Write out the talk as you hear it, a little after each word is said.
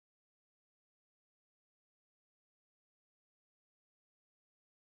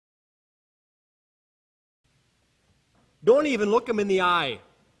Don't even look them in the eye.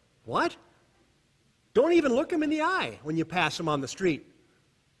 What? Don't even look them in the eye when you pass them on the street.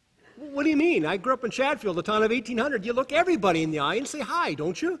 What do you mean? I grew up in Chatfield, a town of 1,800. You look everybody in the eye and say hi,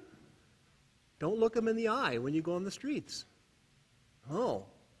 don't you? Don't look them in the eye when you go on the streets. Oh,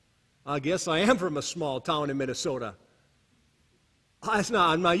 I guess I am from a small town in Minnesota.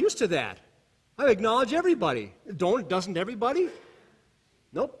 I'm not used to that. I acknowledge everybody. Doesn't everybody?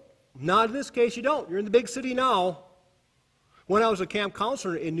 Nope. Not in this case, you don't. You're in the big city now. When I was a camp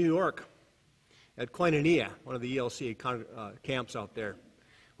counselor in New York at Koinonia, one of the ELCA camps out there,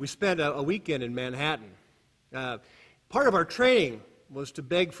 we spent a weekend in Manhattan. Part of our training was to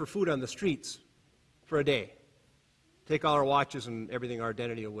beg for food on the streets for a day. Take all our watches and everything, our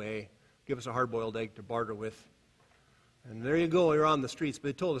identity away. Give us a hard-boiled egg to barter with. And there you go, you're on the streets. But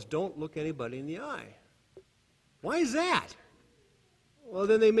they told us, don't look anybody in the eye. Why is that? Well,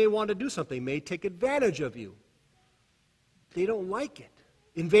 then they may want to do something, may take advantage of you. They don't like it.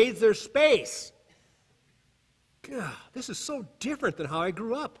 Invades their space. God, this is so different than how I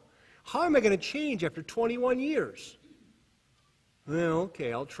grew up. How am I going to change after 21 years? Well,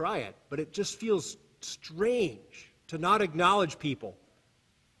 okay, I'll try it. But it just feels strange to not acknowledge people.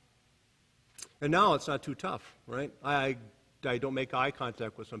 And now it's not too tough, right? I don't make eye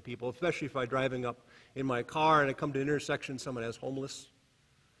contact with some people, especially if I'm driving up in my car and I come to an intersection, someone is homeless,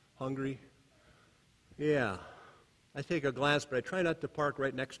 hungry. Yeah, I take a glance, but I try not to park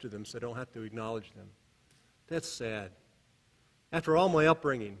right next to them so I don't have to acknowledge them. That's sad. After all my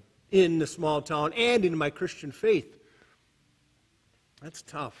upbringing in the small town and in my Christian faith, that's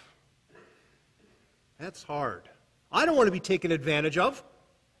tough. That's hard. I don't want to be taken advantage of.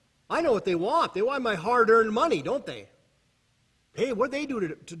 I know what they want. They want my hard-earned money, don't they? Hey, what do they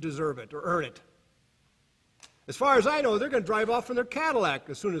do to deserve it or earn it? As far as I know, they're going to drive off in their Cadillac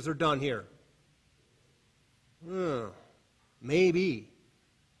as soon as they're done here. Maybe.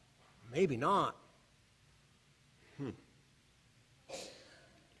 Maybe not.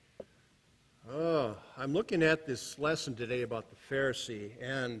 I'm looking at this lesson today about the Pharisee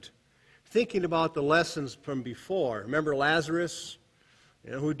and thinking about the lessons from before. Remember Lazarus,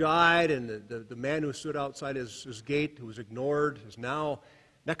 who died, and the man who stood outside his gate, who was ignored, is now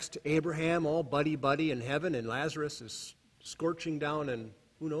next to Abraham, all buddy-buddy in heaven, and Lazarus is scorching down in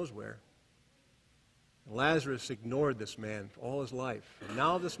who knows where. And Lazarus ignored this man all his life. And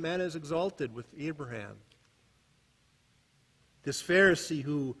now this man is exalted with Abraham. This Pharisee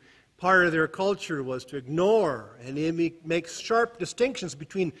who part of their culture was to ignore, and he makes sharp distinctions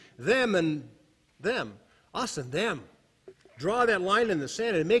between them and them, us and them. Draw that line in the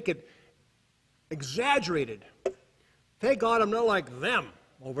sand and make it exaggerated. Thank God I'm not like them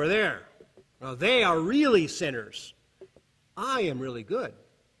over there. Now, they are really sinners. I am really good.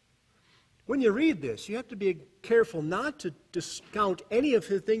 When you read this, you have to be careful not to discount any of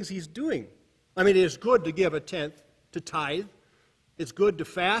the things he's doing. I mean, it is good to give a tenth, to tithe. It's good to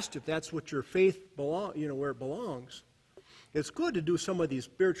fast if that's what your faith where it belongs. It's good to do some of these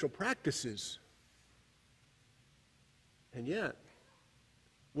spiritual practices. And yet,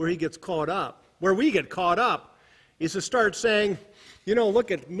 where we get caught up, is to start saying,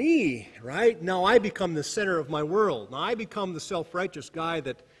 look at me, right? Now I become the center of my world. Now I become the self-righteous guy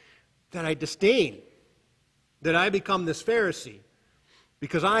that I disdain. That I become this Pharisee.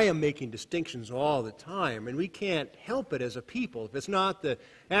 Because I am making distinctions all the time, and we can't help it as a people. If it's not the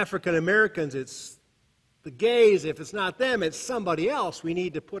African Americans, it's the gays. If it's not them, it's somebody else. We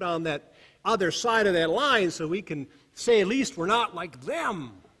need to put on that other side of that line so we can say at least we're not like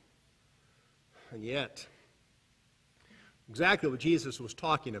them. And yet, exactly what Jesus was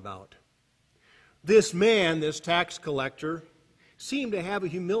talking about. This man, this tax collector, seemed to have a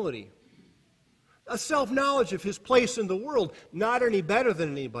humility. A self-knowledge of his place in the world, not any better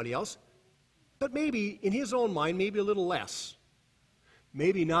than anybody else, but maybe in his own mind, maybe a little less.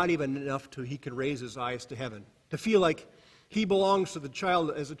 Maybe not even enough to he can raise his eyes to heaven, to feel like he belongs to the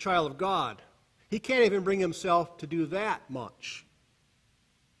child as a child of God. He can't even bring himself to do that much.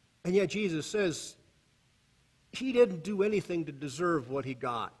 And yet Jesus says he didn't do anything to deserve what he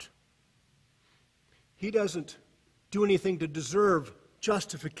got. He doesn't do anything to deserve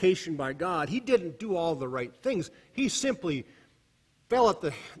justification by God. He didn't do all the right things. He simply fell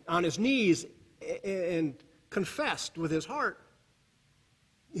on his knees and confessed with his heart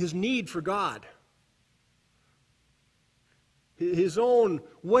his need for God. His own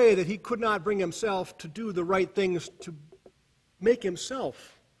way that he could not bring himself to do the right things to make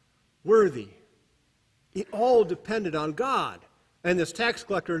himself worthy. It all depended on God. And this tax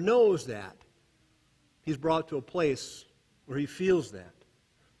collector knows that. He's brought to a place where he feels that.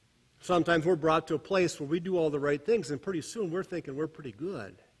 Sometimes we're brought to a place where we do all the right things, and pretty soon we're thinking we're pretty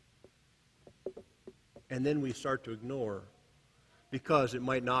good. And then we start to ignore, because it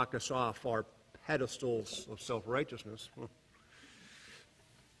might knock us off our pedestals of self-righteousness.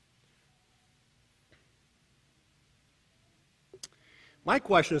 My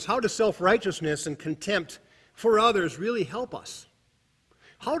question is, how does self-righteousness and contempt for others really help us?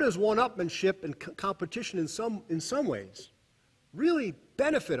 How does one-upmanship and competition in some ways really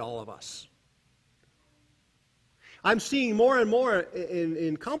benefit all of us? I'm seeing more and more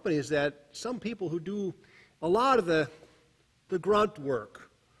in companies that some people who do a lot of the grunt work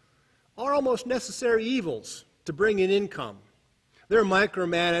are almost necessary evils to bring in income. They're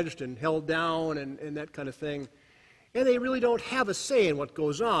micromanaged and held down and that kind of thing. And they really don't have a say in what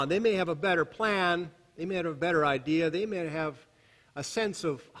goes on. They may have a better plan. They may have a better idea. They may have a sense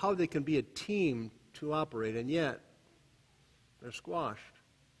of how they can be a team to operate, and yet they're squashed.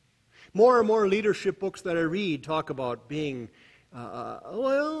 More and more leadership books that I read talk about being,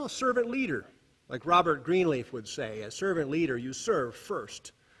 a servant leader. Like Robert Greenleaf would say, a servant leader, you serve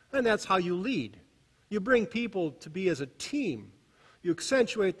first. And that's how you lead. You bring people to be as a team. You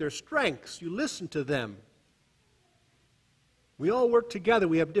accentuate their strengths. You listen to them. We all work together.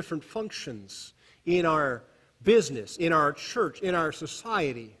 We have different functions in our business, in our church, in our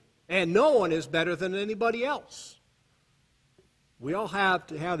society. And no one is better than anybody else. We all have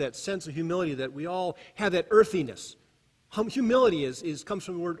to have that sense of humility, that we all have that earthiness. Humility comes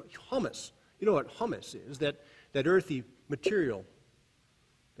from the word humus. You know what humus is? That earthy material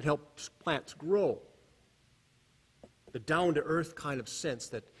that helps plants grow. The down-to-earth kind of sense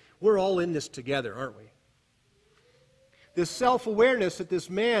that we're all in this together, aren't we? This self-awareness that this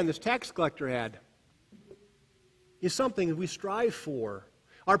man, this tax collector had, is something that we strive for.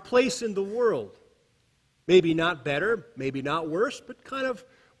 Our place in the world. Maybe not better, maybe not worse, but kind of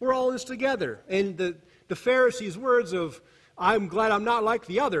we're all in this together. And the Pharisees' words of, I'm glad I'm not like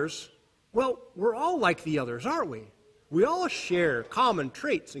the others, well, we're all like the others, aren't we? We all share common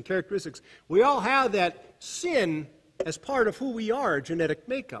traits and characteristics. We all have that sin as part of who we are, genetic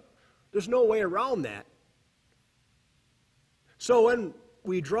makeup. There's no way around that. So when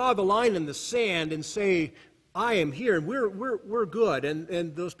we draw the line in the sand and say, I am here, and we're good,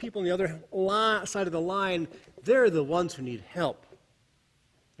 and those people on the other side of the line, they're the ones who need help.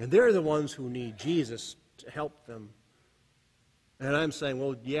 And they're the ones who need Jesus to help them. And I'm saying,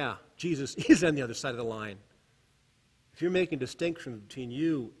 well, yeah, Jesus is on the other side of the line. If you're making distinctions between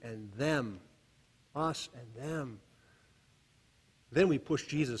you and them, us and them, then we push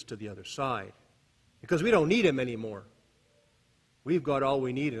Jesus to the other side. Because we don't need him anymore. We've got all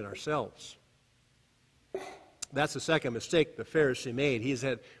we need in ourselves. That's the second mistake the Pharisee made. He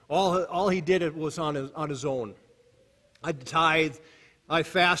said all he did was on his own. I tithed, I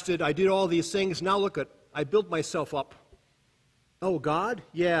fasted, I did all these things. Now look I built myself up. Oh, God?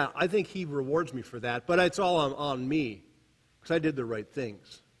 Yeah, I think he rewards me for that, but it's all on me because I did the right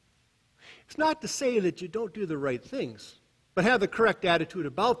things. It's not to say that you don't do the right things, but have the correct attitude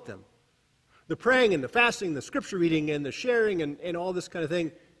about them. The praying and the fasting, the scripture reading and the sharing and all this kind of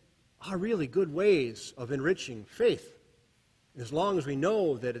thing are really good ways of enriching faith, as long as we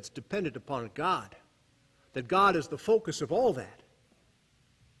know that it's dependent upon God, that God is the focus of all that.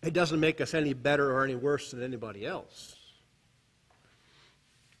 It doesn't make us any better or any worse than anybody else.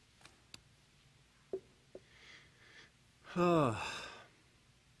 How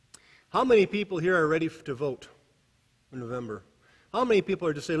many people here are ready to vote in November? How many people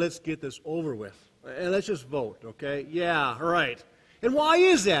are just saying, let's get this over with, and let's just vote, okay? Yeah, all right. And why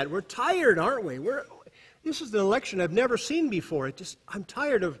is that? We're tired, aren't we? This is an election I've never seen before. I'm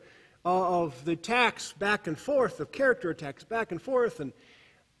tired of the attacks back and forth, of character attacks back and forth, and,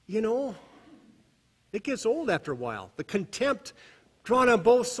 it gets old after a while. The contempt drawn on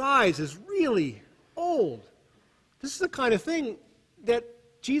both sides is really old. This is the kind of thing that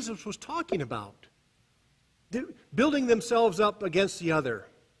Jesus was talking about. They're building themselves up against the other.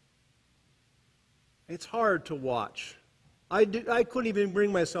 It's hard to watch. I couldn't even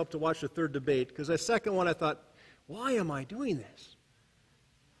bring myself to watch the third debate, because the second one I thought, why am I doing this?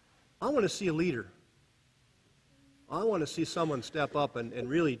 I want to see a leader. I want to see someone step up and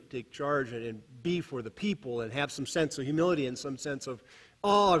really take charge and be for the people and have some sense of humility and some sense of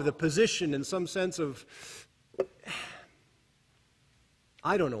awe of the position and some sense of,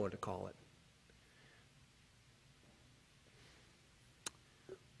 I don't know what to call it.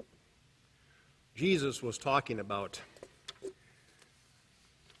 Jesus was talking about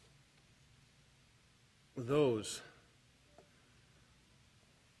those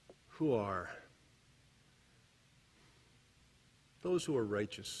who are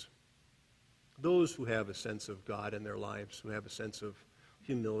righteous, those who have a sense of God in their lives, who have a sense of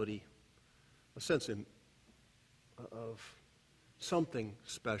humility, a sense of something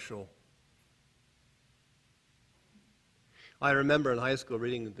special. I remember in high school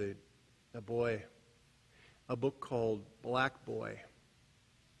reading a book called Black Boy.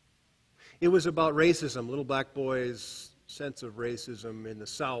 It was about racism, little black boys' sense of racism in the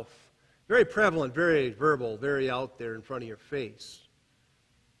South. Very prevalent, very verbal, very out there in front of your face.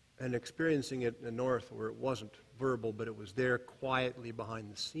 And experiencing it in the North where it wasn't verbal, but it was there quietly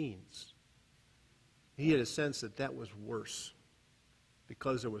behind the scenes. He had a sense that that was worse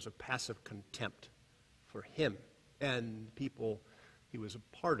because there was a passive contempt for him and people he was a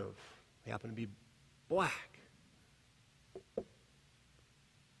part of. They happened to be black.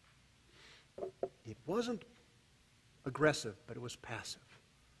 It wasn't aggressive, but it was passive.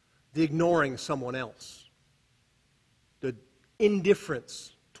 The ignoring someone else. The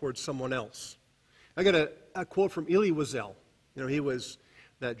indifference towards someone else. I got a quote from Elie Wiesel. He was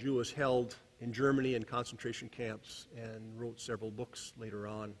that Jew was held in Germany in concentration camps and wrote several books later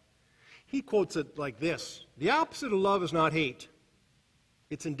on. He quotes it like this: "The opposite of love is not hate,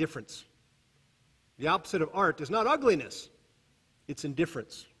 it's indifference. The opposite of art is not ugliness, it's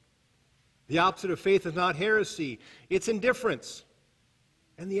indifference. The opposite of faith is not heresy, it's indifference.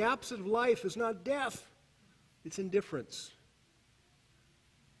 And the opposite of life is not death, it's indifference."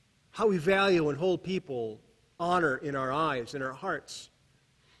 How we value and hold people honor in our eyes, in our hearts.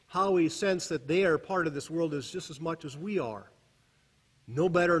 How we sense that they are part of this world is just as much as we are. No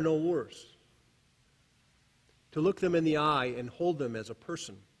better, no worse. To look them in the eye and hold them as a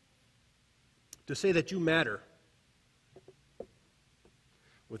person. To say that you matter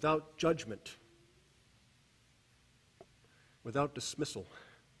without judgment, without dismissal.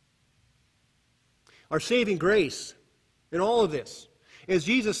 Our saving grace in all of this is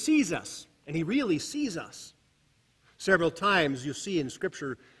Jesus sees us, and he really sees us. Several times you see in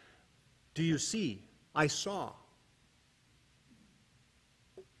Scripture, do you see? I saw.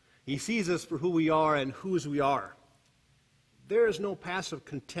 He sees us for who we are and whose we are. There is no passive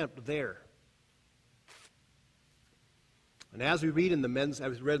contempt there. And as we read in the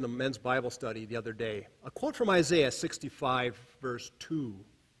men's Bible study the other day, a quote from Isaiah 65, verse 2.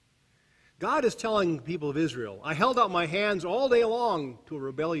 God is telling the people of Israel, "I held out my hands all day long to a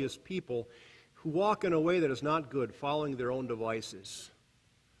rebellious people who walk in a way that is not good, following their own devices."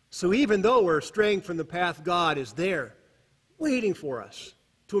 So even though we're straying from the path, God is there, waiting for us,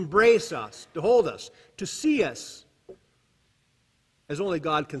 to embrace us, to hold us, to see us as only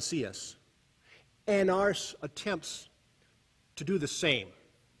God can see us. And our attempts to do the same,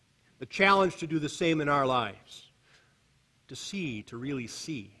 the challenge to do the same in our lives, to see, to really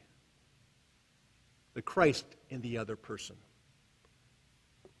see the Christ in the other person.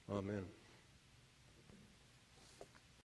 Amen.